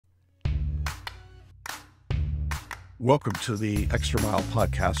Welcome to the Extra Mile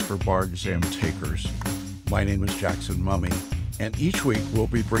podcast for bar exam takers. My name is Jackson Mumey, and each week we'll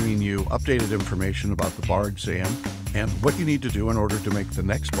be bringing you updated information about the bar exam and what you need to do in order to make the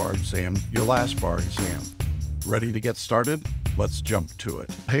next bar exam your last bar exam. Ready to get started? Let's jump to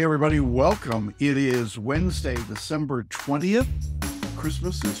it. Hey everybody, welcome. It is Wednesday, December 20th.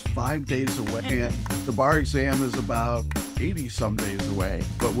 Christmas is 5 days away, and the bar exam is about 80 some days away,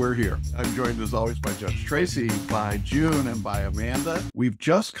 but we're here. I'm joined as always by Judge Tracey, by June, and by Amanda. We've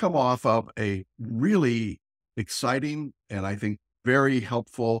just come off of a really exciting and I think very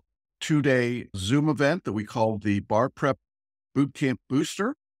helpful 2-day Zoom event that we called the Bar Prep Bootcamp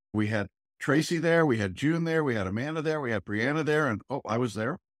Booster. We had Tracey there, we had June there, we had Amanda there, we had Brianna there, and I was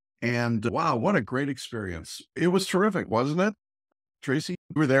there. And wow, what a great experience. It was terrific, wasn't it? Tracey,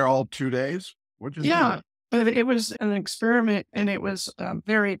 you were there all 2 days. What did you think? But it was an experiment, and it was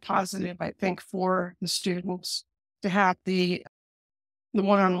very positive, I think, for the students to have the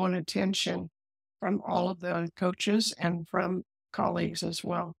one-on-one attention from all of the coaches and from colleagues as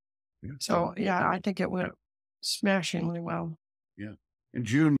well. Yeah. So, I think it went smashingly well. Yeah. And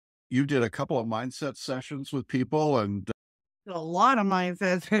June, you did a couple of mindset sessions with people, and A lot of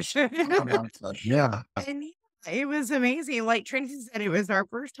mindset sessions. yeah. And it was amazing. Like Tracy said, it was our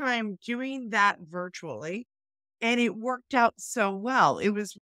first time doing that virtually, and it worked out so well. It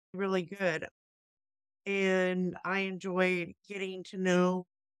was really good. And I enjoyed getting to know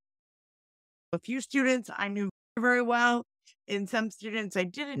a few students I knew very well, and some students I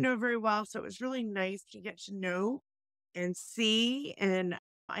didn't know very well. So it was really nice to get to know and see. And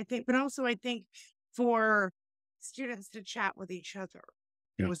I think for students to chat with each other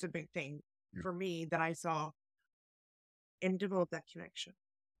Yeah. was a big thing Yeah. for me that I saw and develop that connection.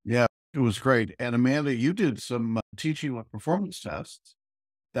 Yeah, it was great. And Amanda, you did some teaching with performance tests.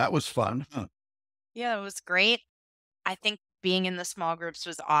 That was fun. Huh? Yeah, it was great. I think being in the small groups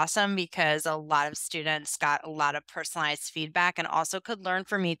was awesome because a lot of students got a lot of personalized feedback and also could learn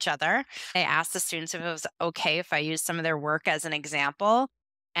from each other. I asked the students if it was okay if I used some of their work as an example.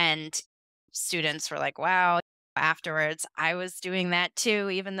 And students were like, wow. Afterwards, I was doing that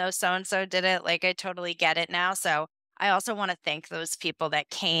too, even though so-and-so did it. Like, I totally get it now. So I also want to thank those people that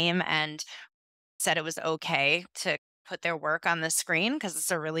came and said it was okay to put their work on the screen, because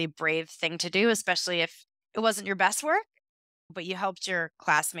it's a really brave thing to do, especially if it wasn't your best work, but you helped your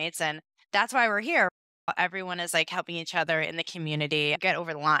classmates. And that's why we're here. Everyone is like helping each other in the community get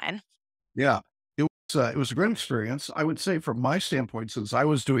over the line. Yeah, it was a great experience. I would say from my standpoint, since I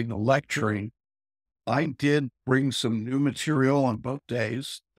was doing the lecturing, I did bring some new material on both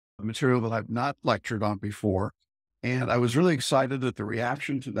days, material that I've not lectured on before. And I was really excited at the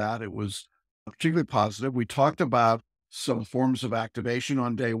reaction to that. It was particularly positive. We talked about some forms of activation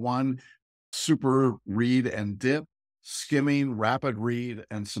on day one: super read and dip, skimming, rapid read,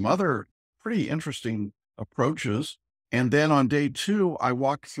 and some other pretty interesting approaches. And then on day two, I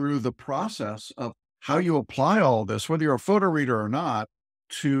walked through the process of how you apply all this, whether you're a photo reader or not,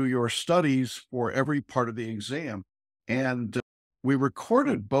 to your studies for every part of the exam. And we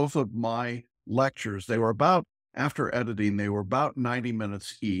recorded both of my lectures. They were after editing, they were about 90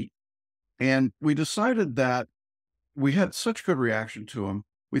 minutes each. And we decided that we had such good reaction to them.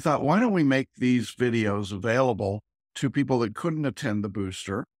 We thought, why don't we make these videos available to people that couldn't attend the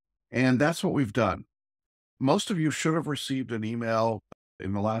booster? And that's what we've done. Most of you should have received an email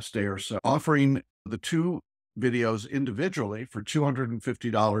in the last day or so offering the two videos individually for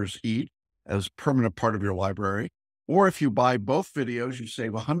 $250 each as permanent part of your library. Or if you buy both videos, you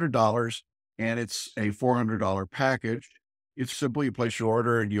save $100, and it's a $400 package. It's simply you place your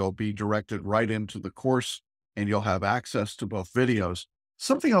order and you'll be directed right into the course, and you'll have access to both videos.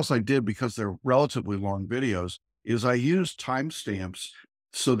 Something else I did, because they're relatively long videos, is I used timestamps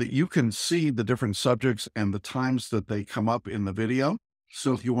so that you can see the different subjects and the times that they come up in the video.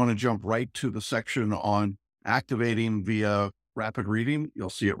 So if you want to jump right to the section on activating via rapid reading, you'll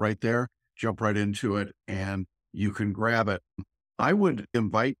see it right there. Jump right into it and you can grab it. I would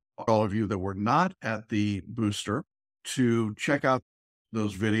invite all of you that were not at the booster to check out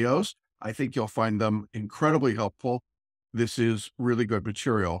those videos. I think you'll find them incredibly helpful. This is really good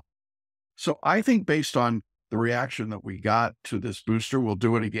material. So I think based on the reaction that we got to this booster, we'll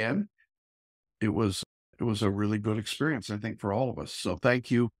do it again. It was a really good experience, I think, for all of us. So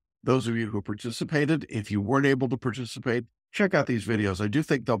thank you, those of you who participated. If you weren't able to participate, check out these videos. I do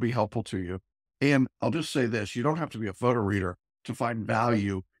think they'll be helpful to you. And I'll just say this, you don't have to be a photo reader to find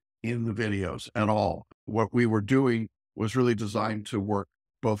value in the videos at all. What we were doing was really designed to work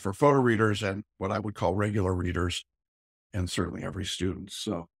both for photo readers and what I would call regular readers, and certainly every student.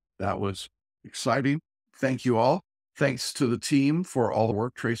 So that was exciting. Thank you all. Thanks to the team for all the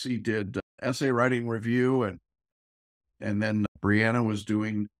work. Tracey did essay writing review, and then Brianna was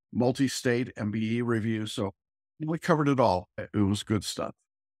doing multi-state MBE review. So we covered it all. It was good stuff.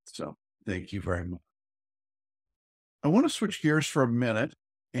 So thank you very much. I want to switch gears for a minute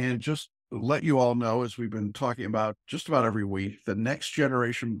and just let you all know, as we've been talking about just about every week, the next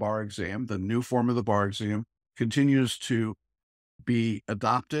generation bar exam, the new form of the bar exam, continues to be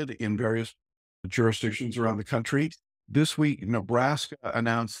adopted in various jurisdictions around the country. This week, Nebraska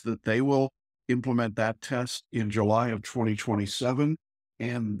announced that they will implement that test in July of 2027,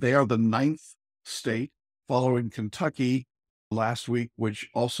 and they are the 9th state, following Kentucky last week, which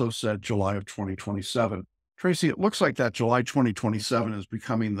also said July of 2027. Tracey, it looks like that July 2027 is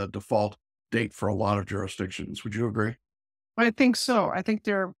becoming the default date for a lot of jurisdictions. Would you agree? I think so. I think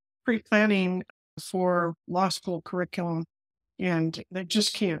they're pre-planning for law school curriculum, and they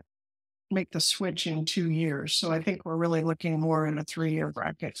just can't make the switch in 2 years. So I think we're really looking more in a 3-year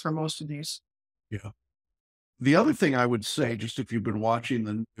bracket for most of these. Yeah. The other thing I would say, just if you've been watching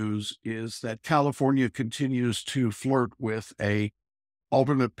the news, is that California continues to flirt with a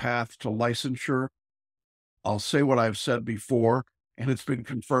alternate path to licensure. I'll say what I've said before, and it's been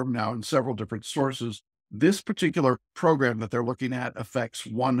confirmed now in several different sources. This particular program that they're looking at affects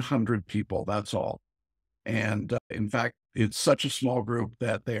 100 people. That's all. And in fact, it's such a small group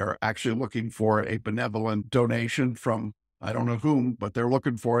that they are actually looking for a benevolent donation from, I don't know whom, but they're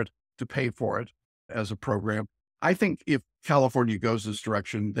looking for it to pay for it as a program. I think if California goes this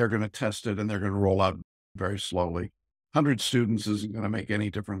direction, they're going to test it and they're going to roll out very slowly. 100 students isn't going to make any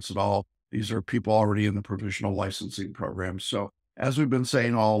difference at all. These are people already in the provisional licensing program. So as we've been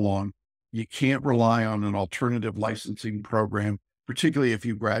saying all along, you can't rely on an alternative licensing program, particularly if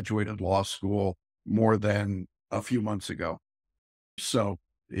you graduated law school more than a few months ago. So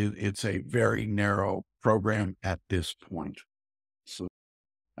it's a very narrow program at this point. So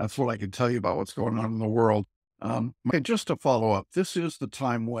that's what I can tell you about what's going on in the world. And just to follow up, this is the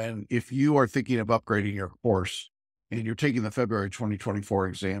time when, if you are thinking of upgrading your course and you're taking the February 2024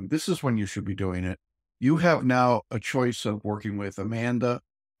 exam, this is when you should be doing it. You have now a choice of working with Amanda,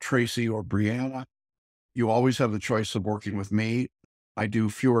 Tracey, or Brianna. You always have the choice of working with me. I do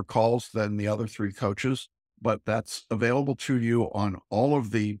fewer calls than the other 3 coaches, but that's available to you on all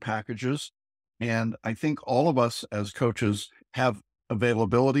of the packages. And I think all of us as coaches have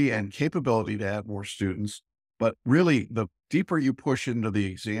availability and capability to add more students. But really, the deeper you push into the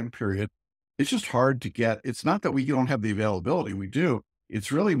exam period, it's just hard to get. It's not that we don't have the availability, we do.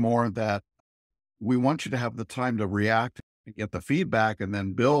 It's really more that we want you to have the time to react and get the feedback and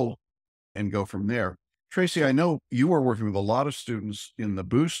then build and go from there. Tracey, I know you are working with a lot of students in the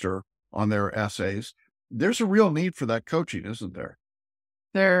booster on their essays. There's a real need for that coaching, isn't there?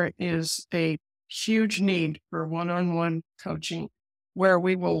 There is a huge need for one-on-one coaching where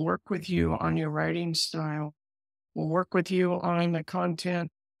we will work with you on your writing style. We'll work with you on the content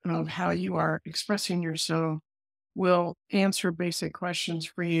of how you are expressing yourself. We'll answer basic questions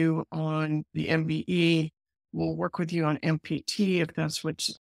for you on the MBE. We'll work with you on MPT if that's what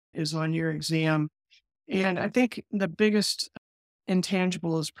is on your exam. And I think the biggest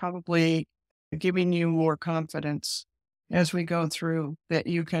intangible is probably giving you more confidence as we go through that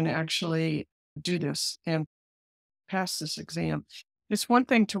you can actually do this and pass this exam. It's one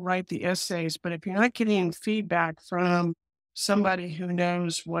thing to write the essays, but if you're not getting feedback from somebody who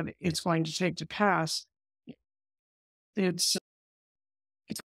knows what it's going to take to pass, it's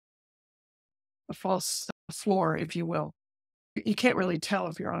a false floor, if you will. You can't really tell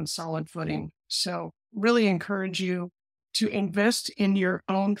if you're on solid footing. So really encourage you to invest in your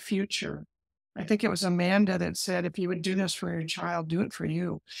own future. I think it was Amanda that said, if you would do this for your child, do it for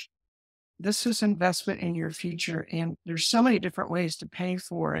you. This is investment in your future. And there's so many different ways to pay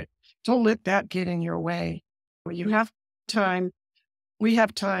for it. Don't let that get in your way. When you have time, we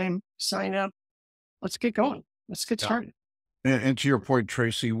have time, sign up. Let's get going. Let's get started. And to your point,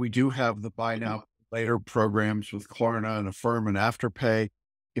 Tracey, we do have the buy now, later programs with Klarna and Affirm and Afterpay.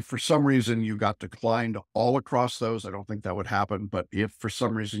 If for some reason you got declined all across those, I don't think that would happen. But if for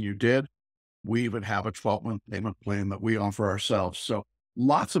some reason you did, we would have a 12-month payment plan that we offer ourselves. So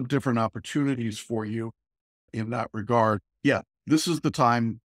lots of different opportunities for you in that regard. Yeah, this is the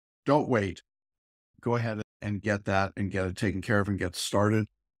time. Don't wait. Go ahead and get that and get it taken care of and get started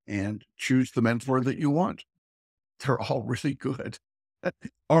and choose the mentor that you want. They're all really good.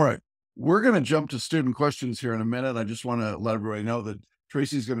 All right. We're going to jump to student questions here in a minute. I just want to let everybody know that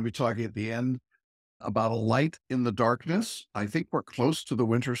Tracey's going to be talking at the end about a light in the darkness. I think we're close to the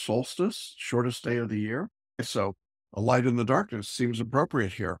winter solstice, shortest day of the year. So a light in the darkness seems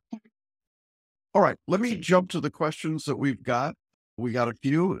appropriate here. All right, let me jump to the questions that we've got. We got a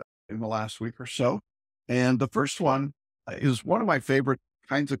few in the last week or so. And the first one is one of my favorite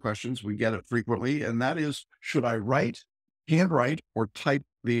kinds of questions. We get it frequently, and that is, should I handwrite, or type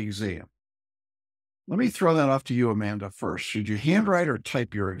the exam? Let me throw that off to you, Amanda, first. Should you handwrite or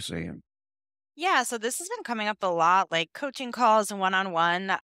type your exam? Yeah, so this has been coming up a lot, like coaching calls and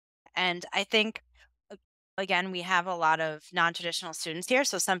one-on-one. And I think, again, we have a lot of non-traditional students here.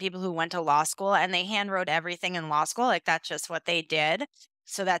 So some people who went to law school and they handwrote everything in law school, like that's just what they did.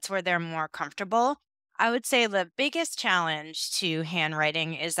 So that's where they're more comfortable. I would say the biggest challenge to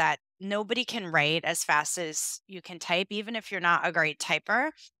handwriting is that nobody can write as fast as you can type, even if you're not a great typer.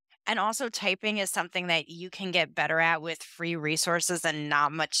 And also, typing is something that you can get better at with free resources and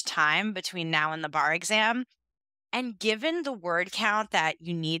not much time between now and the bar exam. And given the word count that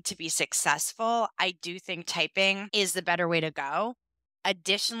you need to be successful, I do think typing is the better way to go.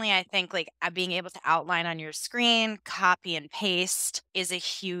 Additionally, I think like being able to outline on your screen, copy and paste is a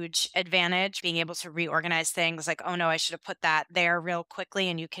huge advantage. Being able to reorganize things like, oh no, I should have put that there real quickly,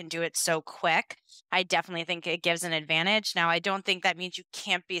 and you can do it so quick. I definitely think it gives an advantage. Now, I don't think that means you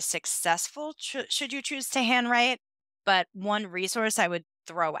can't be successful should you choose to handwrite. But one resource I would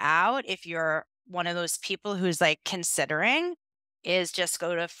throw out if you're one of those people who's like considering is just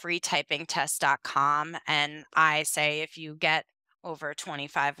go to freetypingtest.com. And I say if you get over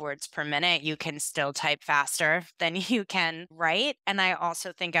 25 words per minute, you can still type faster than you can write. And I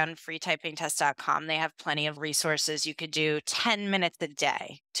also think on freetypingtest.com, they have plenty of resources. You could do 10 minutes a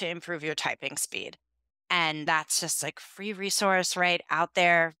day to improve your typing speed. And that's just like free resource right out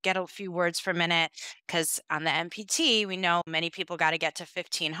there. Get a few words per minute. Because on the MPT, we know many people got to get to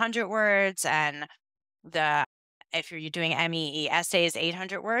 1,500 words. And if you're doing MEE essays,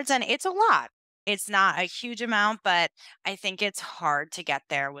 800 words. And it's a lot. It's not a huge amount, but I think it's hard to get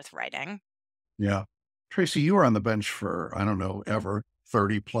there with writing. Yeah. Tracey, you were on the bench for, I don't know, ever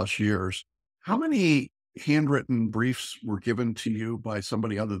 30 plus years. How many handwritten briefs were given to you by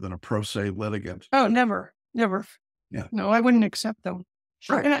somebody other than a pro se litigant? Oh, never. Yeah. No, I wouldn't accept them.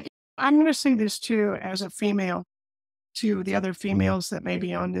 Right. And I'm going to say this too, as a female, to the other females that may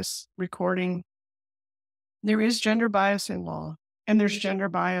be on this recording. There is gender bias in law, and there's gender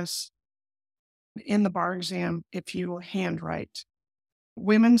bias in the bar exam if you handwrite.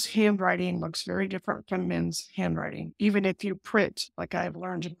 Women's handwriting looks very different from men's handwriting. Even if you print, like I've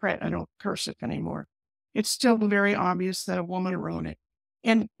learned to print, I don't cursive anymore. It's still very obvious that a woman wrote it.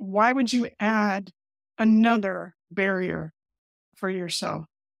 And why would you add another barrier for yourself?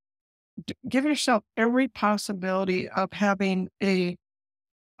 Give yourself every possibility of having a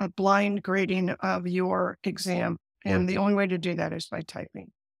blind grading of your exam. And the only way to do that is by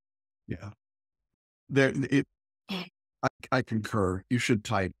typing. Yeah. I concur. You should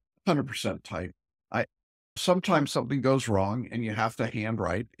type, 100% type. Sometimes something goes wrong and you have to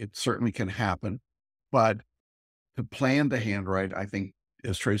handwrite. It certainly can happen. But to plan to handwrite, I think,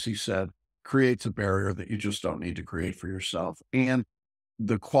 as Tracey said, creates a barrier that you just don't need to create for yourself. And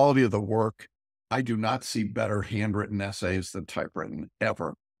the quality of the work, I do not see better handwritten essays than typewritten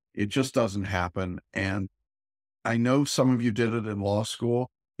ever. It just doesn't happen. And I know some of you did it in law school.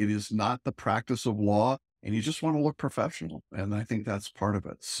 It is not the practice of law, and you just want to look professional. And I think that's part of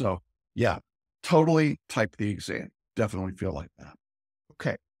it. So yeah, totally type the exam. Definitely feel like that.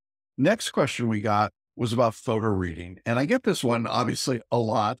 Okay. Next question we got was about photo reading. And I get this one obviously a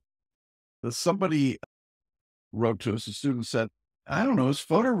lot. Somebody wrote to us, a student said, I don't know, is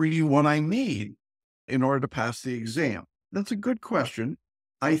photo reading what I need in order to pass the exam? That's a good question.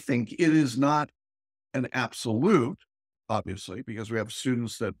 I think it is not an absolute, obviously, because we have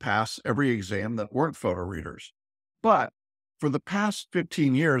students that pass every exam that weren't photo readers. But for the past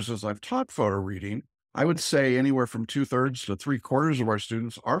 15 years, as I've taught photo reading, I would say anywhere from 2/3 to 3/4 of our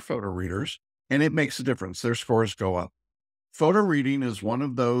students are photo readers, and it makes a difference. Their scores go up. Photo reading is one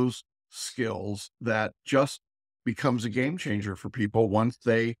of those skills that just becomes a game changer for people once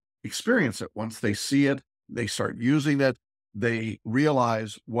they experience it. Once they see it, they start using it, they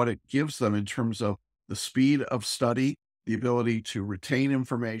realize what it gives them in terms of the speed of study, the ability to retain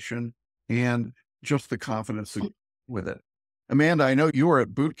information, and just the confidence with it. Amanda, I know you were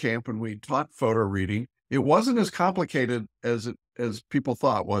at boot camp when we taught photo reading. It wasn't as complicated as people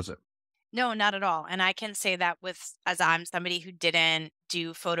thought, was it? No, not at all. And I can say that as I'm somebody who didn't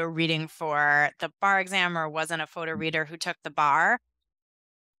do photo reading for the bar exam or wasn't a photo reader who took the bar.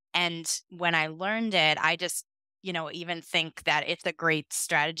 And when I learned it, I just, even think that it's a great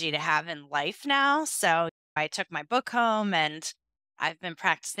strategy to have in life now. So I took my book home and I've been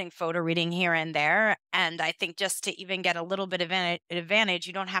practicing photo reading here and there. And I think just to even get a little bit of an advantage,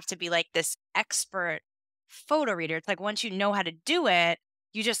 you don't have to be like this expert photo reader. It's like once you know how to do it,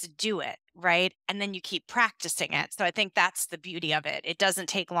 you just do it, right? And then you keep practicing it. So I think that's the beauty of it. It doesn't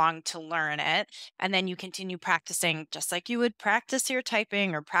take long to learn it. And then you continue practicing just like you would practice your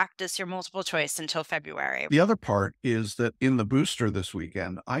typing or practice your multiple choice until February. The other part is that in the booster this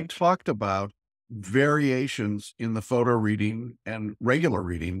weekend, I talked about variations in the photo reading and regular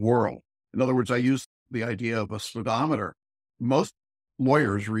reading world. In other words, I used the idea of a speedometer. Most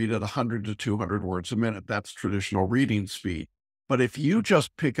lawyers read at 100 to 200 words a minute. That's traditional reading speed. But if you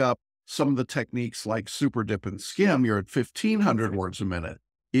just pick up some of the techniques like super dip and skim, you're at 1,500 words a minute.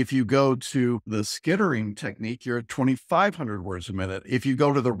 If you go to the skittering technique, you're at 2,500 words a minute. If you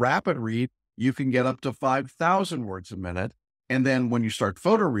go to the rapid read, you can get up to 5,000 words a minute. And then when you start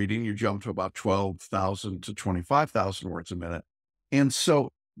photo reading, you jump to about 12,000 to 25,000 words a minute. And so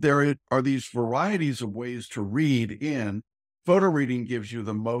there are these varieties of ways to read in. Photo reading gives you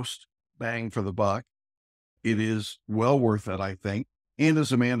the most bang for the buck. It is well worth it, I think. And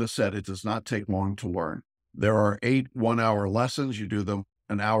as Amanda said, it does not take long to learn. There are 8 one-hour lessons. You do them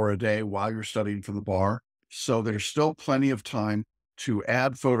an hour a day while you're studying for the bar. So there's still plenty of time to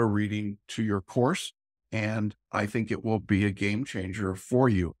add photo reading to your course. And I think it will be a game changer for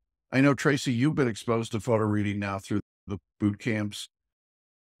you. I know, Tracey, you've been exposed to photo reading now through the boot camps.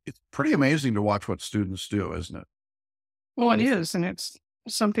 It's pretty amazing to watch what students do, isn't it? Well, it is. And it's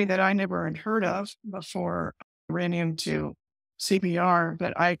something that I never had heard of before I ran into CPR,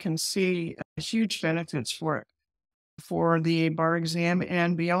 but I can see huge benefits for it for the bar exam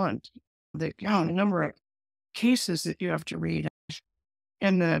and beyond. The number of cases that you have to read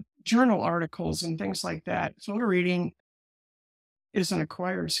and the journal articles and things like that. Photo reading is an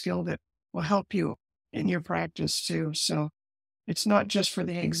acquired skill that will help you in your practice too. So it's not just for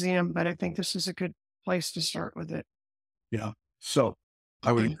the exam, but I think this is a good place to start with it. Yeah. So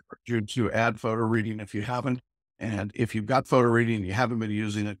I would encourage you to add photo reading if you haven't. And if you've got photo reading and you haven't been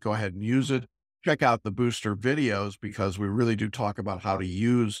using it, go ahead and use it. Check out the booster videos because we really do talk about how to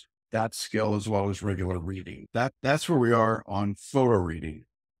use that skill as well as regular reading. That's where we are on photo reading.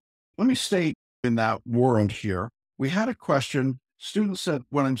 Let me stay in that world here. We had a question. Students said,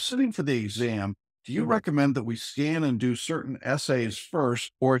 when I'm sitting for the exam, do you recommend that we scan and do certain essays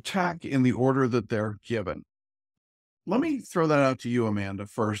first or attack in the order that they're given? Let me throw that out to you, Amanda,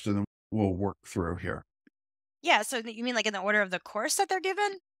 first, and then we'll work through here. Yeah. So you mean like in the order of the course that they're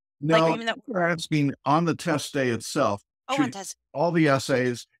given? No, you mean it's being on the test day itself. on test. All the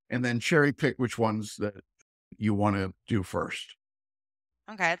essays and then cherry pick which ones that you want to do first.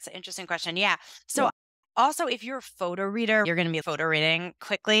 Okay, that's an interesting question. Yeah. So also, if you're a photo reader, you're going to be photo reading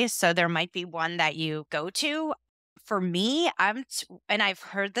quickly. So there might be one that you go to. For me, and I've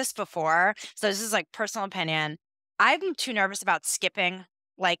heard this before. So this is like personal opinion. I'm too nervous about skipping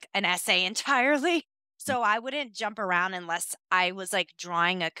like an essay entirely. So I wouldn't jump around unless I was like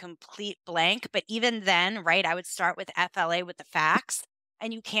drawing a complete blank. But even then, right, I would start with FLA with the facts.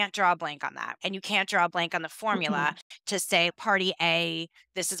 And you can't draw a blank on that. And you can't draw a blank on the formula to say party A,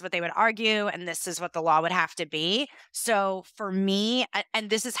 this is what they would argue, and this is what the law would have to be. So for me, and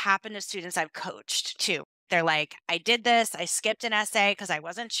this has happened to students I've coached too. They're like, I did this, I skipped an essay because I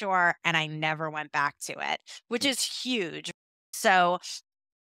wasn't sure, and I never went back to it, which is huge. So,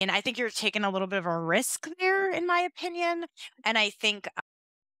 and I think you're taking a little bit of a risk there, in my opinion. And I think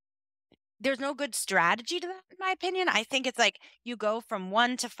there's no good strategy to that, in my opinion. I think it's like you go from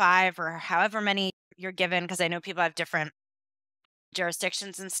 1 to 5 or however many you're given, because I know people have different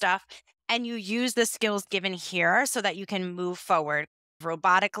jurisdictions and stuff, and you use the skills given here so that you can move forward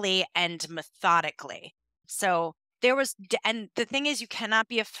robotically and methodically. So and the thing is, you cannot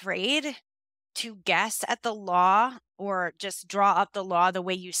be afraid to guess at the law or just draw up the law the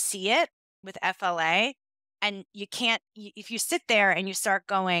way you see it with FLA. And you can't, if you sit there and you start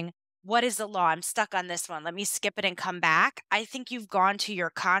going, what is the law? I'm stuck on this one. Let me skip it and come back. I think you've gone to your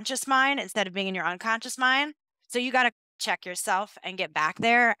conscious mind instead of being in your unconscious mind. So you got to check yourself and get back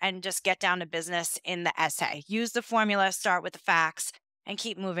there and just get down to business in the essay. Use the formula, start with the facts, and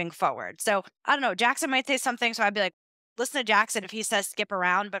keep moving forward. So I don't know, Jackson might say something. So I'd be like, listen to Jackson if he says skip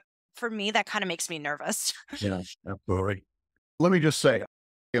around. But for me, that kind of makes me nervous. Yeah, absolutely. Let me just say,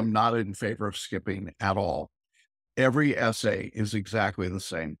 I am not in favor of skipping at all. Every essay is exactly the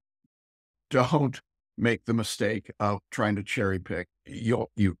same. Don't make the mistake of trying to cherry pick. You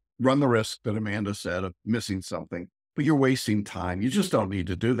run the risk that Amanda said of missing something, but you're wasting time. You just don't need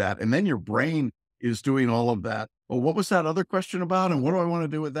to do that. And then your brain is doing all of that. Well, what was that other question about? And what do I want to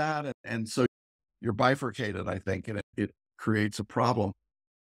do with that? And so you're bifurcated, I think, and it creates a problem.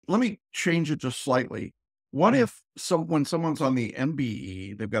 Let me change it just slightly. What if when someone's on the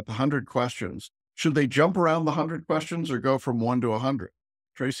MBE, they've got the 100 questions, should they jump around the 100 questions or go from 1 to 100?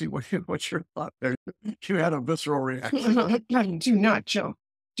 Tracy, what's your thought there? You had a visceral reaction. Do not jump.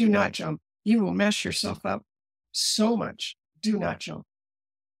 Do not jump. You will mess yourself up so much. Do not jump.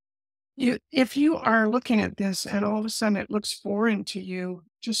 If you are looking at this and all of a sudden it looks foreign to you,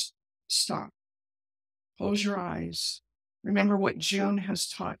 just stop. Close your eyes. Remember what June has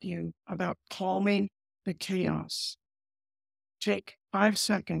taught you about calming the chaos. Take 5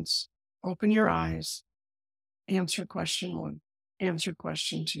 seconds, open your eyes, answer question 1, answer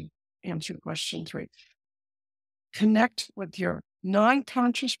question 2, answer question 3. Connect with your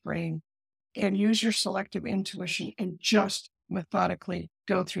non-conscious brain and use your selective intuition and just methodically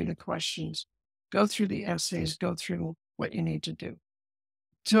go through the questions, go through the essays, go through what you need to do.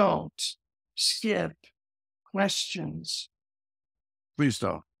 Don't skip questions. Please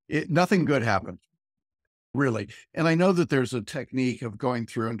don't. Nothing good happens, really. And I know that there's a technique of going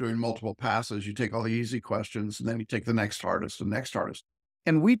through and doing multiple passes. You take all the easy questions and then you take the next hardest and next hardest.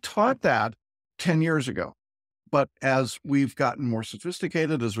 And we taught that 10 years ago. But as we've gotten more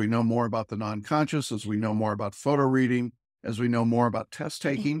sophisticated, as we know more about the non-conscious, as we know more about photo reading, as we know more about test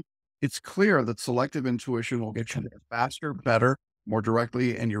taking, it's clear that selective intuition will get you there faster, better, more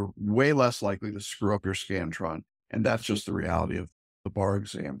directly, and you're way less likely to screw up your Scantron. And that's just the reality of the bar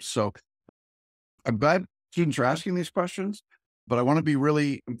exam. So I'm glad students are asking these questions, but I want to be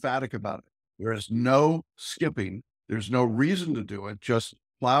really emphatic about it. There is no skipping. There's no reason to do it. Just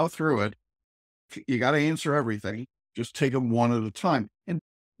plow through it. You got to answer everything. Just take them one at a time. And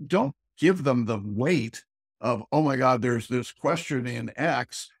don't give them the weight of, oh my God, there's this question in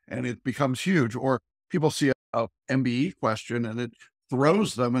X and it becomes huge. Or people see a MBE question and it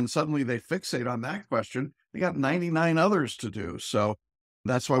throws them and suddenly they fixate on that question. They got 99 others to do. So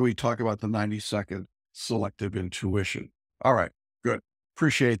that's why we talk about the 90-second selective intuition. All right, good.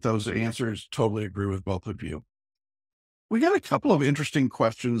 Appreciate those answers. Totally agree with both of you. We got a couple of interesting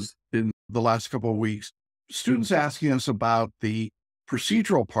questions in the last couple of weeks. Students asking us about the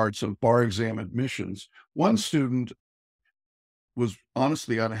procedural parts of bar exam admissions. One student was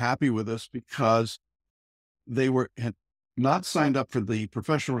honestly unhappy with us because they had not signed up for the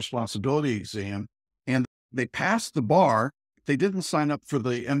professional responsibility exam and they passed the bar. They didn't sign up for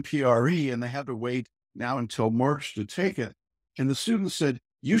the MPRE and they had to wait now until March to take it. And the student said,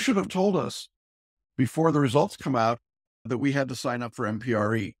 you should have told us before the results come out that we had to sign up for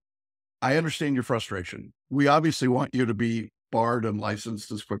MPRE. I understand your frustration. We obviously want you to be barred and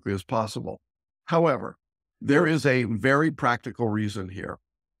licensed as quickly as possible. However, there is a very practical reason here,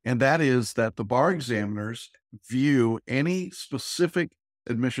 and that is that the bar examiners view any specific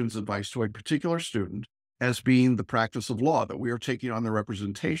admissions advice to a particular student as being the practice of law, that we are taking on the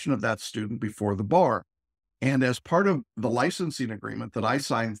representation of that student before the bar. And as part of the licensing agreement that I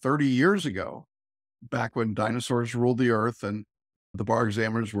signed 30 years ago, back when dinosaurs ruled the earth and the bar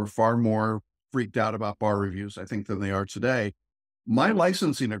examiners were far more freaked out about bar reviews, I think, than they are today, my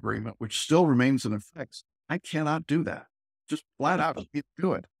licensing agreement, which still remains in effect, I cannot do that. Just flat out, I can't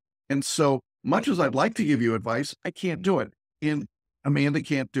do it. And so much as I'd like to give you advice, I can't do it. And Amanda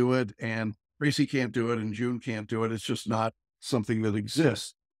can't do it, and Tracy can't do it, and June can't do it. It's just not something that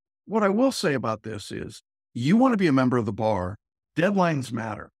exists. What I will say about this is, you want to be a member of the bar, deadlines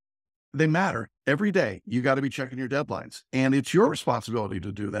matter. They matter every day. You got to be checking your deadlines, and it's your responsibility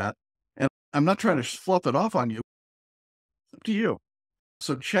to do that. And I'm not trying to fluff it off on you. It's up to you.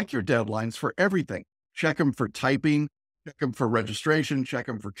 So check your deadlines for everything. Check them for typing, check them for registration, check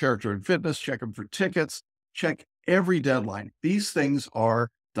them for character and fitness, check them for tickets, check every deadline. These things are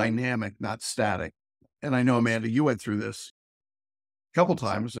dynamic, not static. And I know, Amanda, you went through this a couple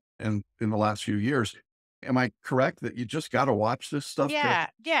times in the last few years. Am I correct that you just got to watch this stuff? Yeah.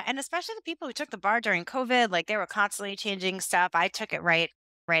 And especially the people who took the bar during COVID, like they were constantly changing stuff. I took it right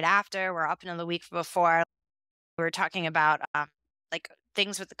after. We're up until the week before. We were talking about like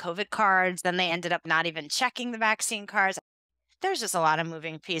things with the COVID cards. Then they ended up not even checking the vaccine cards. There's just a lot of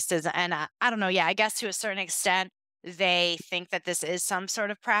moving pieces. And I don't know. Yeah, I guess to a certain extent, they think that this is some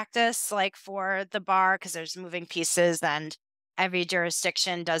sort of practice like for the bar because there's moving pieces and every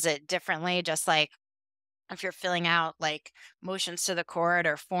jurisdiction does it differently. Just like if you're filling out like motions to the court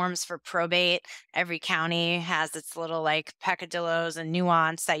or forms for probate, every county has its little like peccadillos and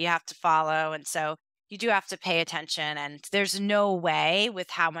nuance that you have to follow. And so you do have to pay attention. And there's no way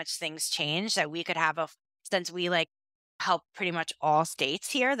with how much things change that we could have since we like help pretty much all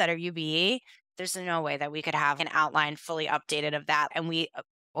states here that are UBE, there's no way that we could have an outline fully updated of that. And we,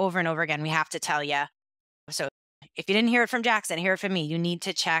 over and over again, we have to tell you. So If you didn't hear it from Jackson, hear it from me. You need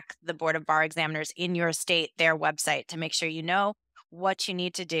to check the Board of Bar Examiners in your state, their website, to make sure you know what you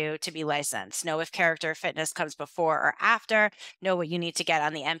need to do to be licensed. Know if character fitness comes before or after, know what you need to get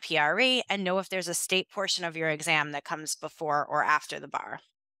on the NPRE, and know if there's a state portion of your exam that comes before or after the bar.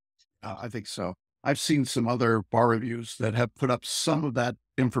 I think so. I've seen some other bar reviews that have put up some of that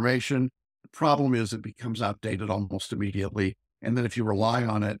information. The problem is it becomes outdated almost immediately. And then if you rely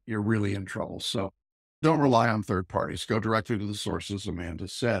on it, you're really in trouble. So don't rely on third parties. Go directly to the sources, Amanda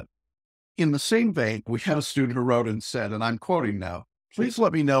said. In the same vein, we had a student who wrote and said, and I'm quoting now, "Please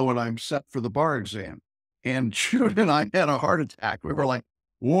let me know when I'm set for the bar exam." And June and I had a heart attack. We were like,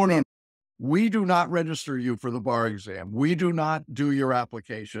 "Warning, we do not register you for the bar exam. We do not do your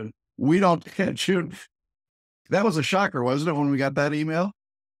application. We don't get you." That was a shocker, wasn't it, when we got that email?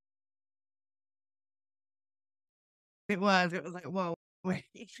 It was like, whoa, wait.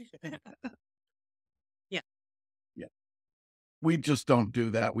 Yeah. Yeah. We just don't do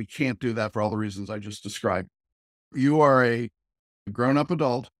that. We can't do that for all the reasons I just described. You are a grown-up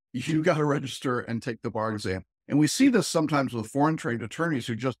adult. You got to register and take the bar exam. And we see this sometimes with foreign trained attorneys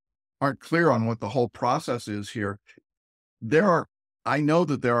who just aren't clear on what the whole process is here. I know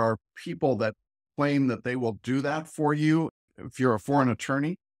that there are people that claim that they will do that for you if you're a foreign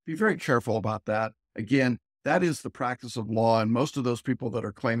attorney. Be very careful about that. Again, that is the practice of law, and most of those people that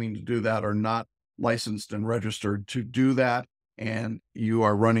are claiming to do that are not licensed and registered to do that, and you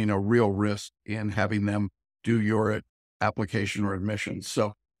are running a real risk in having them do your application or admission.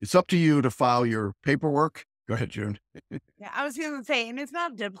 So it's up to you to file your paperwork. Go ahead, June. Yeah, I was going to say, and it's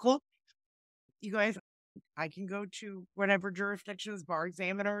not difficult. You guys, I can go to whatever jurisdiction's bar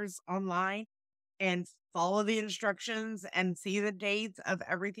examiners online and follow the instructions and see the dates of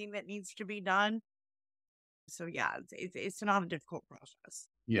everything that needs to be done. So yeah, it's not a difficult process.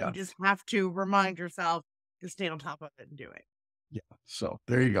 Yeah. You just have to remind yourself to stay on top of it and do it. Yeah. So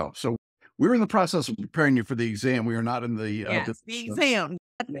there you go. So we're in the process of preparing you for the exam. We are not in the Yes, the exam.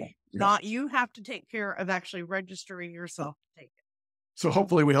 Yeah. Not you have to take care of actually registering yourself to take it. So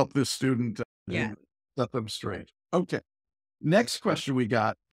hopefully we help this student Yeah. set them straight. Okay. Next question we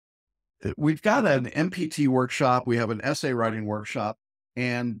got. We've got an MPT workshop. We have an essay writing workshop.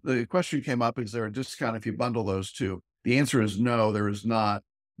 And the question came up, is there a discount if you bundle those two? The answer is no, there is not.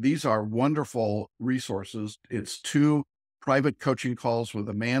 These are wonderful resources. It's 2 private coaching calls with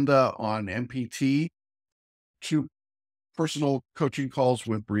Amanda on MPT, 2 personal coaching calls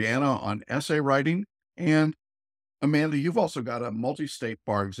with Brianna on essay writing. And Amanda, you've also got a multi-state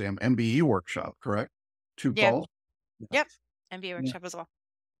bar exam MBE workshop, correct? 2 calls? Yep. MBA workshop as well.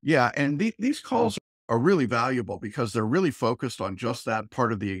 Yeah. And these calls are really valuable because they're really focused on just that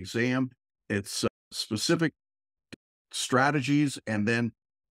part of the exam. It's specific strategies, and then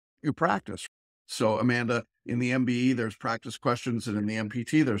you practice. So Amanda, in the MBE, there's practice questions, and in the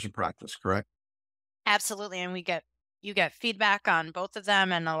MPT, there's a practice, correct? Absolutely. And you get feedback on both of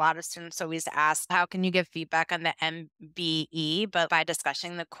them. And a lot of students always ask, how can you give feedback on the MBE? But by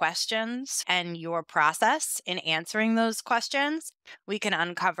discussing the questions and your process in answering those questions, we can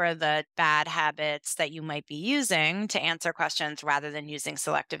uncover the bad habits that you might be using to answer questions rather than using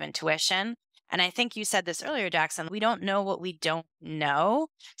selective intuition. And I think you said this earlier, Jackson, we don't know what we don't know.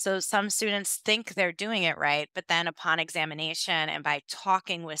 So some students think they're doing it right, but then upon examination and by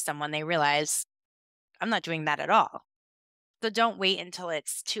talking with someone, they realize, I'm not doing that at all. So don't wait until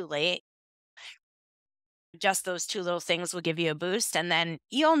it's too late. Just those 2 little things will give you a boost. And then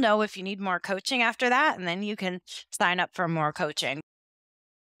you'll know if you need more coaching after that. And then you can sign up for more coaching.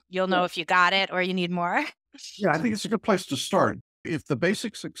 You'll know if you got it or you need more. Yeah, I think it's a good place to start. If the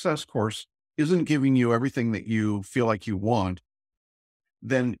basic success course isn't giving you everything that you feel like you want,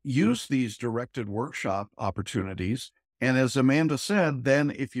 then use these directed workshop opportunities. And as Amanda said,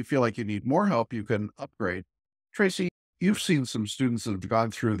 then if you feel like you need more help, you can upgrade. Tracey, you've seen some students that have gone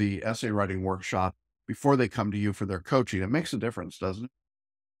through the essay writing workshop before they come to you for their coaching. It makes a difference, doesn't it?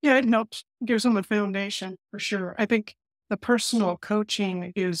 Yeah, it helps, gives them a foundation for sure. I think the personal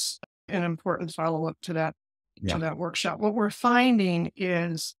coaching is an important follow-up to that workshop. What we're finding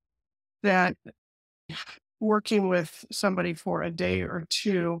is that working with somebody for a day or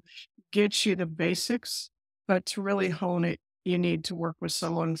 2 gets you the basics, but to really hone it, you need to work with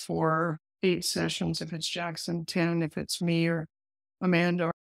someone for 8 sessions. If it's Jackson, 10, if it's me or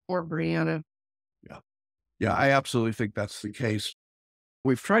Amanda or Brianna. Yeah, I absolutely think that's the case.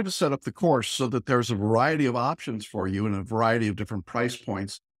 We've tried to set up the course so that there's a variety of options for you and a variety of different price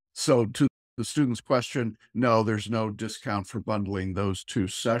points. So to the student's question, no, there's no discount for bundling those 2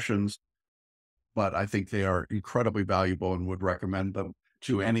 sessions, but I think they are incredibly valuable and would recommend them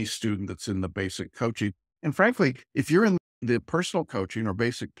to any student that's in the basic coaching. And frankly, if you're in the personal coaching or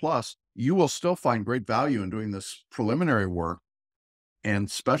basic plus, you will still find great value in doing this preliminary work and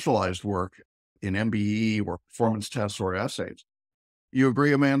specialized work in MBE or performance tests or essays. You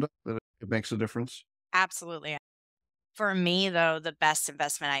agree, Amanda, that it makes a difference? Absolutely. For me, though, the best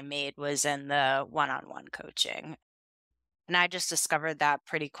investment I made was in the one-on-one coaching. And I just discovered that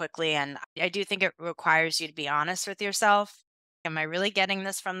pretty quickly. And I do think it requires you to be honest with yourself. Am I really getting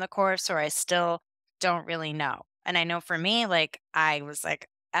this from the course, or I still don't really know? And I know for me, like, I was like,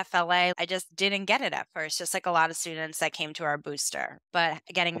 FLA, I just didn't get it at first, just like a lot of students that came to our booster. But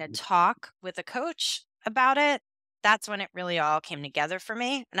getting to talk with a coach about it, that's when it really all came together for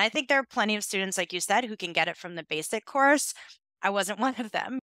me. And I think there are plenty of students, like you said, who can get it from the basic course. I wasn't one of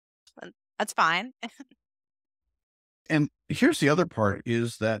them. And that's fine. And here's the other part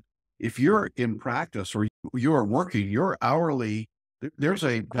is that if you're in practice or you are working, you're hourly, there's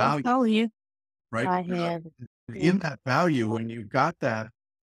a value, tell you. right? I have. In that value, when you've got that,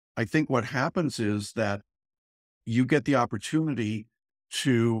 I think what happens is that you get the opportunity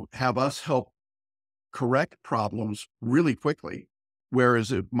to have us help correct problems really quickly,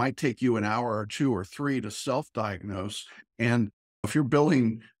 whereas it might take you an hour or two or three to self-diagnose. And if you're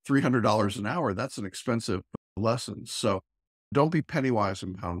billing $300 an hour, that's an expensive lesson. So don't be penny wise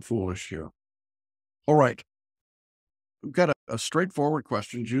and pound foolish here. All right. We've got a straightforward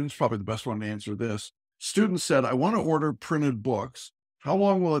question. June's probably the best one to answer this. Student said, I want to order printed books. How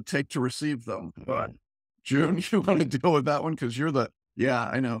long will it take to receive them? June, you want to deal with that one? Because yeah,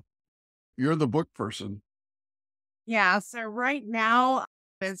 I know. You're the book person. Yeah. So right now,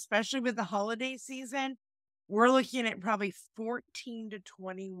 especially with the holiday season, we're looking at probably 14 to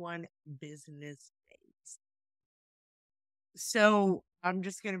 21 business days. So I'm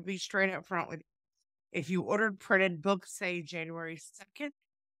just going to be straight up front with you. If you ordered printed books, say January 2nd,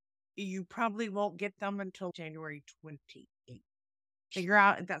 you probably won't get them until January 28th. Figure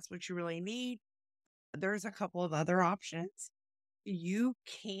out if that's what you really need. There's a couple of other options. You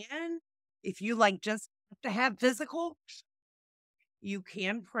can, if you like just to have physical, you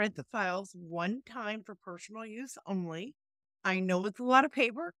can print the files one time for personal use only. I know it's a lot of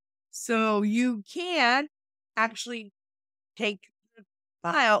paper, so you can actually take the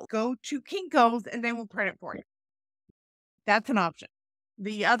file, go to Kinko's, and they will print it for you. That's an option.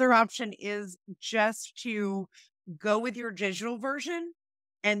 The other option is just to go with your digital version.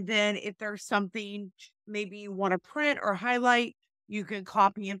 And then if there's something maybe you want to print or highlight, you can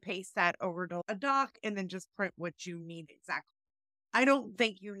copy and paste that over to a doc and then just print what you need exactly. I don't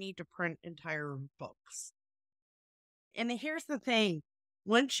think you need to print entire books. And here's the thing.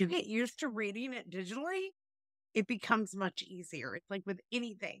 Once you get used to reading it digitally, it becomes much easier. It's like with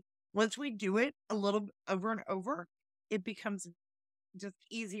anything. Once we do it a little over and over, it becomes just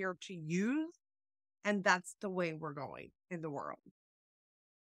easier to use. And that's the way we're going in the world.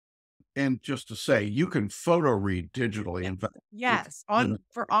 And just to say, you can photo read digitally. In fact, Yes.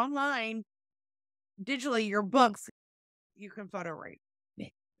 For online, digitally, your books, you can photo read.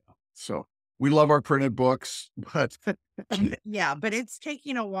 So we love our printed books, but yeah, but it's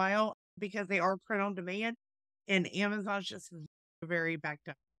taking a while because they are print on demand and Amazon's just very backed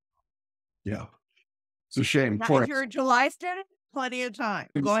up. Yeah. It's a shame. Now, if you're a July student, plenty of time.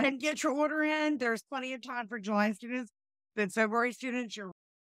 Go ahead and get your order in. There's plenty of time for July students. But February students, you're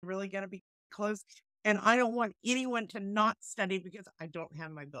really going to be close. And I don't want anyone to not study because I don't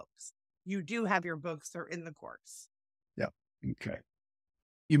have my books. You do have your books. They're in the course. Yeah. Okay.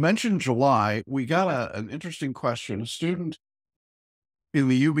 You mentioned July. We got an interesting question. A student in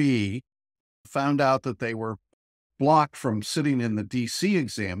the UBE found out that they were blocked from sitting in the DC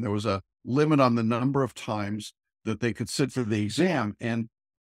exam. There was a limit on the number of times that they could sit for the exam. And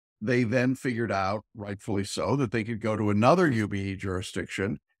they then figured out, rightfully so, that they could go to another UBE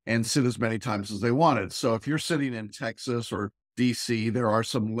jurisdiction and sit as many times as they wanted. So if you're sitting in Texas or DC, there are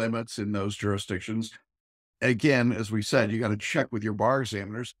some limits in those jurisdictions. Again, as we said, you got to check with your bar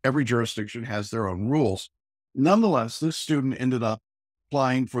examiners. Every jurisdiction has their own rules. Nonetheless, this student ended up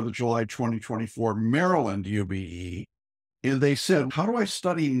applying for the July 2024 Maryland UBE. And they said, how do I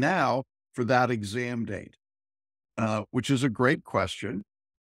study now for that exam date? Which is a great question.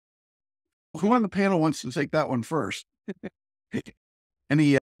 Who on the panel wants to take that one first?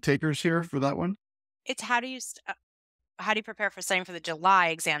 Any takers here for that one? It's how do you prepare for studying for the July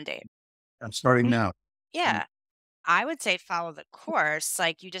exam date? I'm starting now. Yeah. I would say follow the course.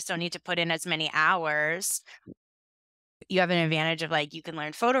 Like, you just don't need to put in as many hours. You have an advantage of, like, you can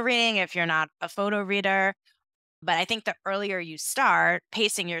learn photo reading if you're not a photo reader. But I think the earlier you start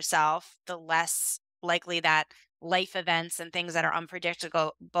pacing yourself, the less likely that life events and things that are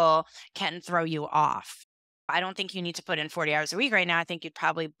unpredictable can throw you off. I don't think you need to put in 40 hours a week right now. I think you'd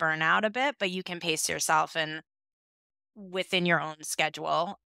probably burn out a bit, but you can pace yourself and within your own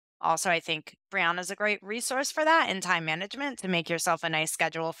schedule. Also, I think Brianna's a great resource for that in time management to make yourself a nice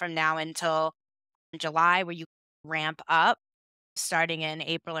schedule from now until July where you ramp up starting in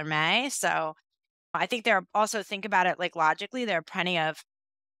April or May. So I think there are also think about it like logically, there are plenty of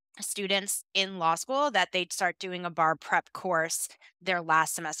students in law school that they'd start doing a bar prep course their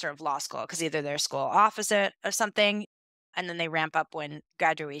last semester of law school because either their school offers it or something, and then they ramp up when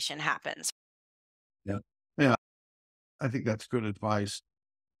graduation happens. Yeah. Yeah. I think that's good advice.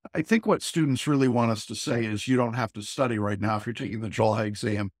 I think what students really want us to say is you don't have to study right now if you're taking the July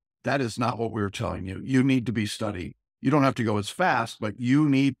exam. That is not what we're telling you. You need to be studying. You don't have to go as fast, but you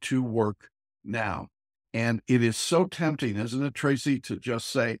need to work now. And it is so tempting, isn't it, Tracy, to just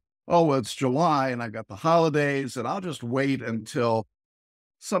say, oh, well, it's July and I've got the holidays and I'll just wait until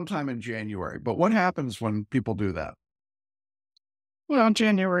sometime in January. But what happens when people do that? Well,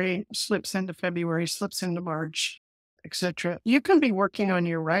 January slips into February, slips into March, etc. You can be working on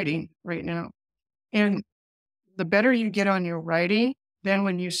your writing right now. And the better you get on your writing, then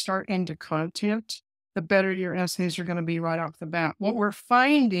when you start into content, the better your essays are going to be right off the bat. What we're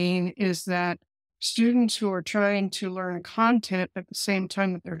finding is that students who are trying to learn content at the same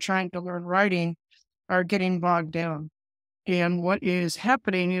time that they're trying to learn writing are getting bogged down. And what is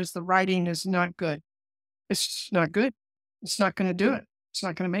happening is the writing is not good. It's just not good. It's not going to do it. It's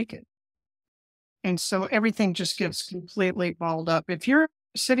not going to make it. And so everything just gets completely balled up. If you're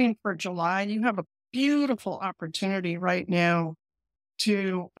sitting for July, you have a beautiful opportunity right now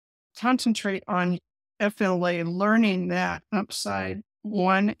to concentrate on FLA, learning that upside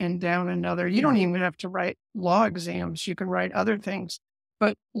one and down another. You don't even have to write law exams. You can write other things,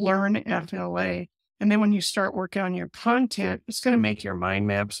 but learn FLA. And then when you start working on your content, it's going to make your mind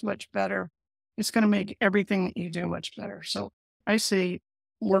maps much better. It's going to make everything that you do much better. So I say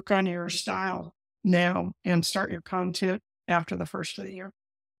work on your style now and start your content after the first of the year.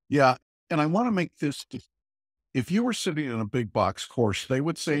 Yeah. And I want to make this, if you were sitting in a big box course, they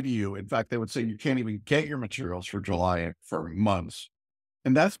would say to you, in fact, they would say you can't even get your materials for July for months.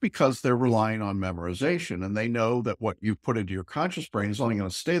 And that's because they're relying on memorization and they know that what you put into your conscious brain is only going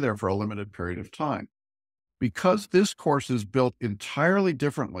to stay there for a limited period of time. Because this course is built entirely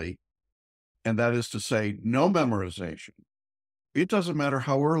differently, and that is to say, no memorization, it doesn't matter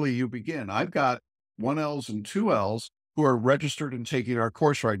how early you begin. I've got 1Ls and 2Ls who are registered and taking our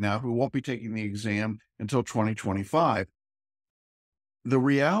course right now who won't be taking the exam until 2025. The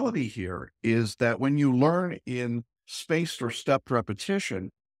reality here is that when you learn in spaced or stepped repetition,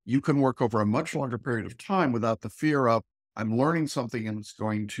 you can work over a much longer period of time without the fear of, I'm learning something and it's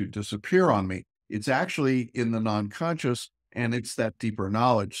going to disappear on me. It's actually in the non-conscious and it's that deeper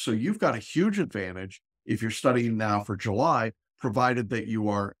knowledge. So you've got a huge advantage if you're studying now for July, provided that you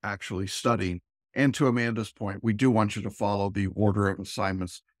are actually studying. And to Amanda's point, we do want you to follow the order of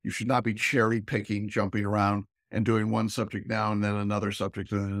assignments. You should not be cherry picking, jumping around and doing one subject now and then another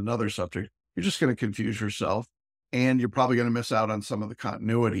subject and then another subject. You're just going to confuse yourself and you're probably going to miss out on some of the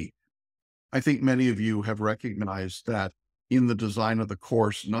continuity. I think many of you have recognized that in the design of the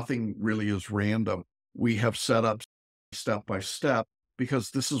course, nothing really is random. We have set up step by step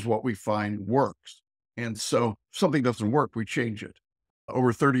because this is what we find works. And so if something doesn't work, we change it.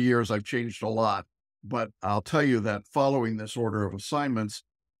 Over 30 years, I've changed a lot, but I'll tell you that following this order of assignments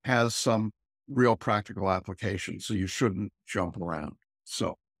has some real practical application. So you shouldn't jump around.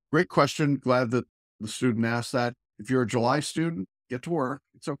 So great question. Glad that the student asked that. If you're a July student, get to work.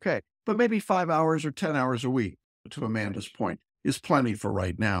 It's okay. But maybe 5 hours or 10 hours a week, to Amanda's point, is plenty for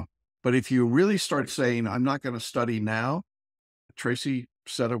right now. But if you really start saying, I'm not going to study now, Tracy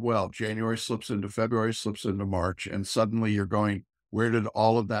said it well, January slips into February, slips into March, and suddenly you're going, where did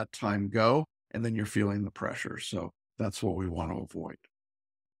all of that time go? And then you're feeling the pressure. So that's what we want to avoid.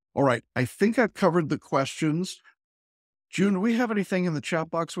 All right. I think I've covered the questions. June, do we have anything in the chat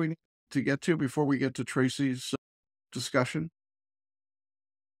box we need to get to before we get to Tracy's discussion?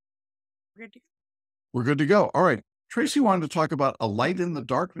 We're good to go. All right. Tracy wanted to talk about a light in the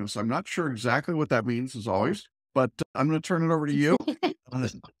darkness. I'm not sure exactly what that means, as always, but I'm going to turn it over to you,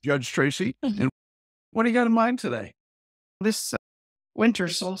 Judge Tracey. And what do you got in mind today? This winter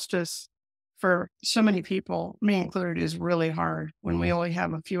solstice for so many people, me included, is really hard when we only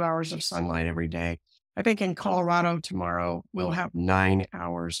have a few hours of sunlight every day. I think in Colorado tomorrow, we'll have 9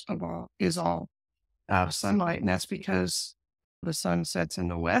 hours of all sunlight. And that's because the sun sets in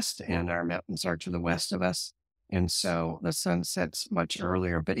the west and our mountains are to the west of us. And so the sun sets much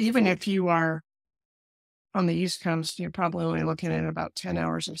earlier. But even if you are on the East Coast, you're probably only looking at about 10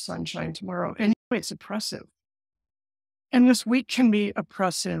 hours of sunshine tomorrow. And it's oppressive. And this week can be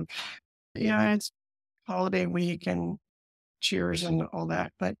oppressive. Yeah, it's holiday week and cheers and all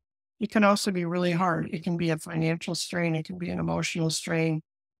that, but it can also be really hard. It can be a financial strain. It can be an emotional strain.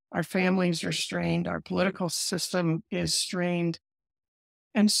 Our families are strained. Our political system is strained.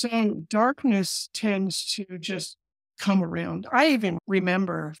 And so darkness tends to just come around. I even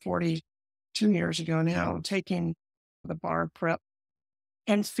remember 42 years ago now taking the bar prep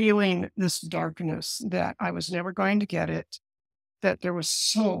and feeling this darkness that I was never going to get it, that there was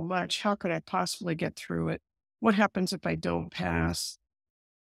so much. How could I possibly get through it? What happens if I don't pass?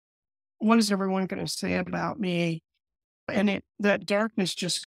 What is everyone going to say about me? And that darkness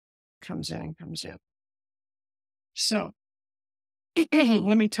just comes in and comes in. So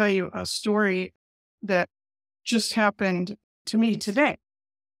let me tell you a story that just happened to me today.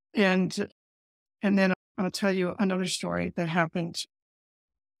 And then I'll tell you another story that happened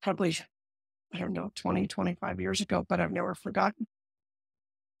probably, I don't know, 20, 25 years ago, but I've never forgotten.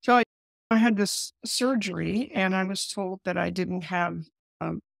 So I had this surgery and I was told that I didn't have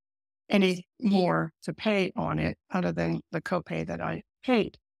any more to pay on it other than the copay that I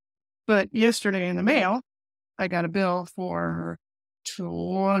paid. But yesterday in the mail, I got a bill for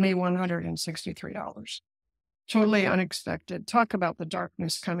 $2,163. Totally unexpected. Talk about the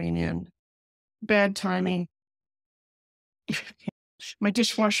darkness coming in. Bad timing. My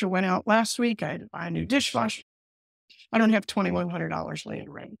dishwasher went out last week. I had to buy a new dishwasher. I don't have $2,100 laying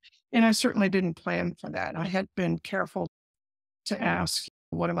around. And I certainly didn't plan for that. I had been careful to ask,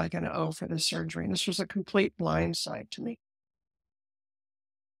 what am I going to owe for this surgery? And this was a complete blindside to me.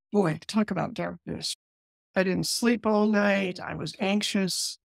 Boy, talk about darkness. I didn't sleep all night. I was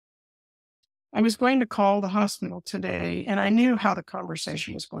anxious. I was going to call the hospital today, and I knew how the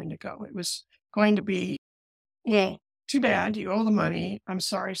conversation was going to go. It was going to be, well, too bad, you owe the money. I'm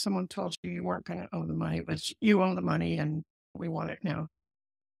sorry someone told you you weren't going to owe the money, but you owe the money and we want it now.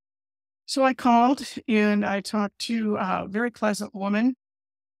 So I called and I talked to a very pleasant woman.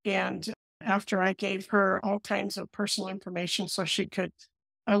 And after I gave her all kinds of personal information so she could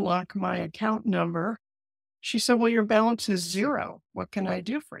unlock my account number, she said, well, your balance is zero. What can I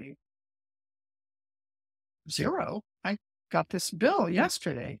do for you? Zero? I got this bill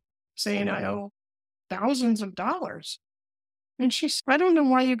yesterday saying I owe thousands of dollars. And she said, I don't know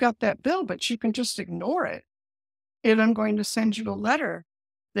why you got that bill, but you can just ignore it. And I'm going to send you a letter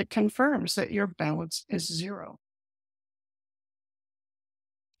that confirms that your balance is zero.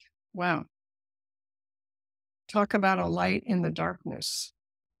 Wow. Talk about a light in the darkness.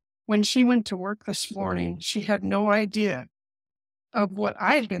 When she went to work this morning, she had no idea of what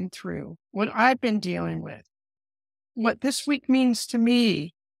I've been through, what I've been dealing with, what this week means to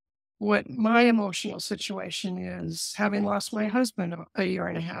me, what my emotional situation is, having lost my husband a year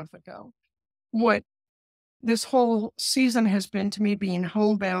and a half ago, what this whole season has been to me being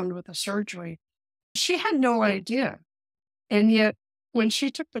homebound with a surgery. She had no idea. And yet, when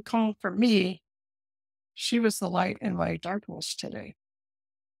she took the call for me, she was the light in my darkness today.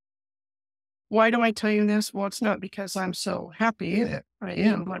 Why do I tell you this? Well, it's not because I'm so happy that I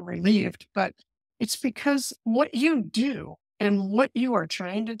am. I'm relieved, but it's because what you do and what you are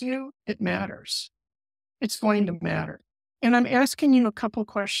trying to do, it matters. It's going to matter. And I'm asking you a couple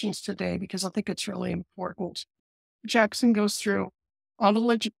questions today because I think it's really important. Jackson goes through all the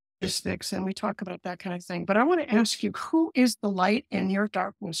logistics and we talk about that kind of thing. But I want to ask you, who is the light in your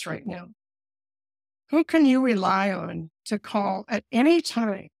darkness right now? Who can you rely on to call at any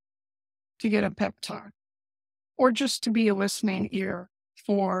time to get a pep talk or just to be a listening ear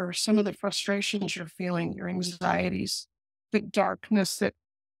for some of the frustrations you're feeling, your anxieties, the darkness that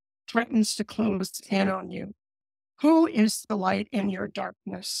threatens to close in on you? Who is the light in your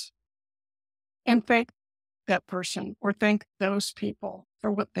darkness? And thank that person or thank those people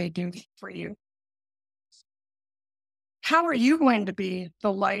for what they do for you. How are you going to be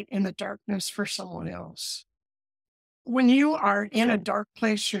the light in the darkness for someone else? When you are in a dark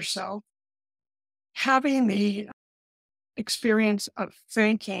place yourself, having the experience of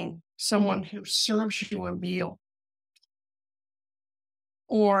thanking someone who serves you a meal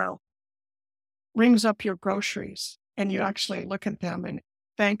or rings up your groceries and you actually look at them and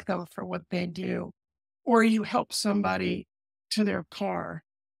thank them for what they do, or you help somebody to their car,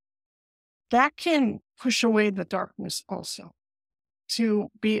 that can push away the darkness also to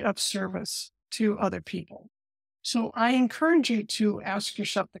be of service to other people. So I encourage you to ask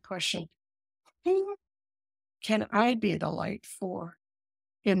yourself the question, who can I be the light for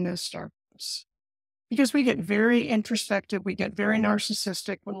in this darkness? Because we get very introspective, we get very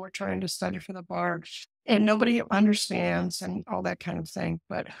narcissistic when we're trying to study for the bar, and nobody understands and all that kind of thing.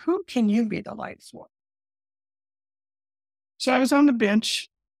 But who can you be the light for? So I was on the bench.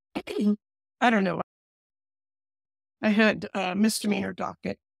 I don't know. I had a misdemeanor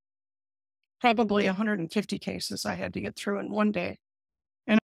docket, probably 150 cases I had to get through in one day.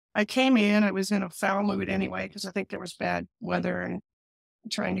 And I came in, I was in a foul mood anyway, because I think there was bad weather and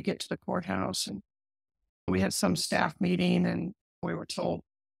trying to get to the courthouse. And we had some staff meeting and we were told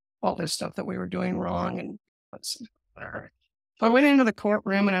all this stuff that we were doing wrong. And so I went into the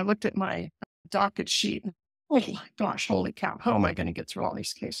courtroom and I looked at my docket sheet. And, oh my gosh, holy cow, how am I going to get through all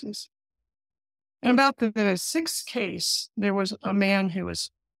these cases? And about the sixth case, there was a man who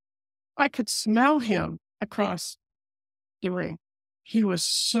I could smell him across the ring. He was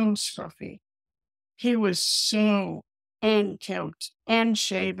so scruffy. He was so unkempt,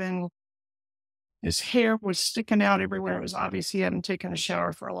 unshaven. His hair was sticking out everywhere. It was obvious he hadn't taken a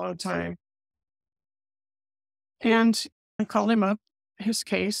shower for a long time. And I called him up, his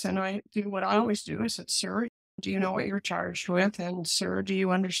case, and I do what I always do. I said, "Sir, do you know what you're charged with? And sir, do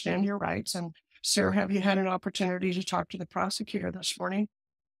you understand your rights? And sir, have you had an opportunity to talk to the prosecutor this morning?"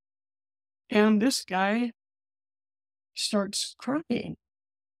 And this guy starts crying.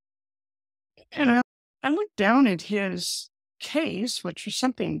 And I looked down at his case, which was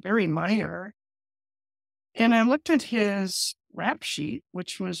something very minor, and I looked at his rap sheet,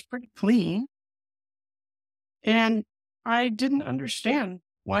 which was pretty clean, and I didn't understand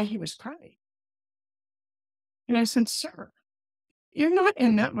why he was crying. And I said, "Sir, you're not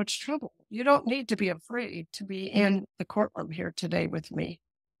in that much trouble. You don't need to be afraid to be in the courtroom here today with me.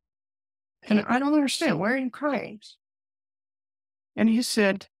 And I don't understand. Why are you crying?" And he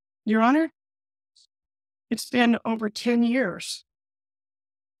said, "Your Honor, it's been over 10 years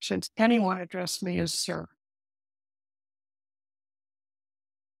since anyone addressed me as sir."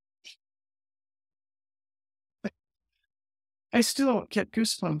 I still get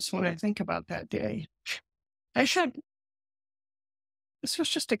goosebumps when I think about that day. This was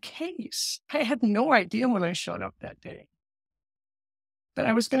just a case. I had no idea when I showed up that day that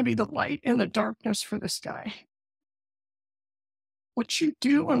I was going to be the light in the darkness for this guy. What you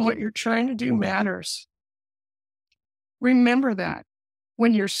do and what you're trying to do matters. Remember that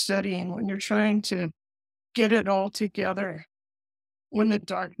when you're studying, when you're trying to get it all together, when the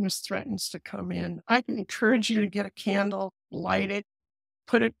darkness threatens to come in. I can encourage you to get a candle, light it,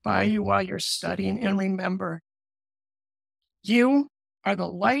 put it by you while you're studying, and remember, you are the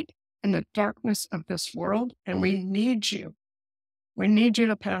light in the darkness of this world, and we need you. We need you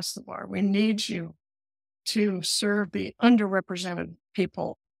to pass the bar. We need you to serve the underrepresented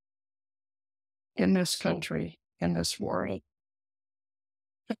people in this country, in this world.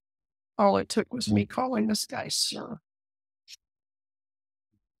 All it took was me calling this guy sir.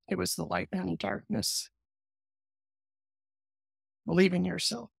 It was the light in the darkness. Believe in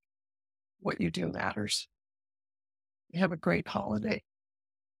yourself. What you do matters. You have a great holiday.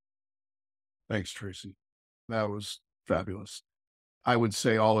 Thanks, Tracy. That was fabulous. I would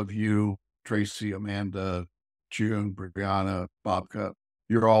say all of you, Tracy, Amanda, June, Brianna, Bobka,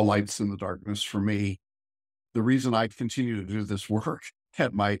 you're all lights in the darkness for me. The reason I continue to do this work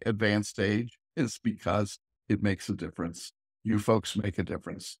at my advanced age is because it makes a difference. You folks make a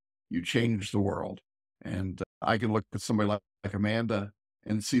difference. You change the world. And I can look at somebody like Amanda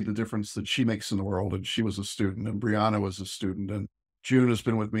and see the difference that she makes in the world. And she was a student, and Brianna was a student, and June has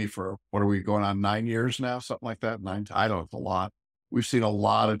been with me for, what are we going on, 9 years now? Something like that. I don't know, it's a lot. We've seen a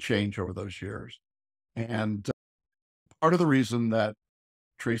lot of change over those years. And part of the reason that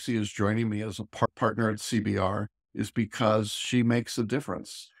Tracy is joining me as a partner at CBR is because she makes a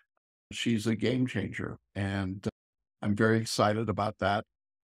difference. She's a game changer. And I'm very excited about that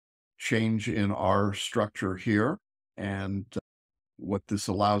change in our structure here and what this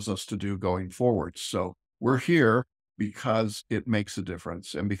allows us to do going forward. So we're here because it makes a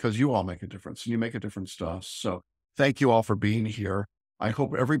difference and because you all make a difference and you make a difference to us. So thank you all for being here. I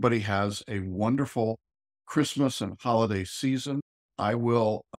hope everybody has a wonderful Christmas and holiday season. I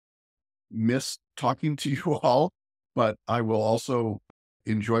will miss talking to you all, but I will also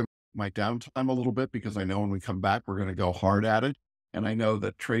enjoy my downtime a little bit because I know when we come back, we're going to go hard at it. And I know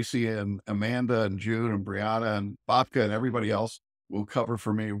that Tracy and Amanda and June and Brianna and Bobka and everybody else will cover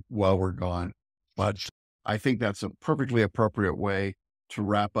for me while we're gone. But I think that's a perfectly appropriate way to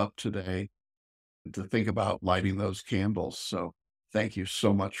wrap up today, to think about lighting those candles. So thank you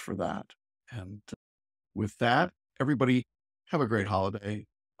so much for that. And with that, everybody have a great holiday.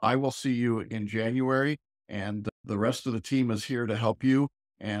 I will see you in January, and the rest of the team is here to help you.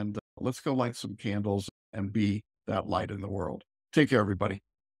 And let's go light some candles and be that light in the world. Take care, everybody.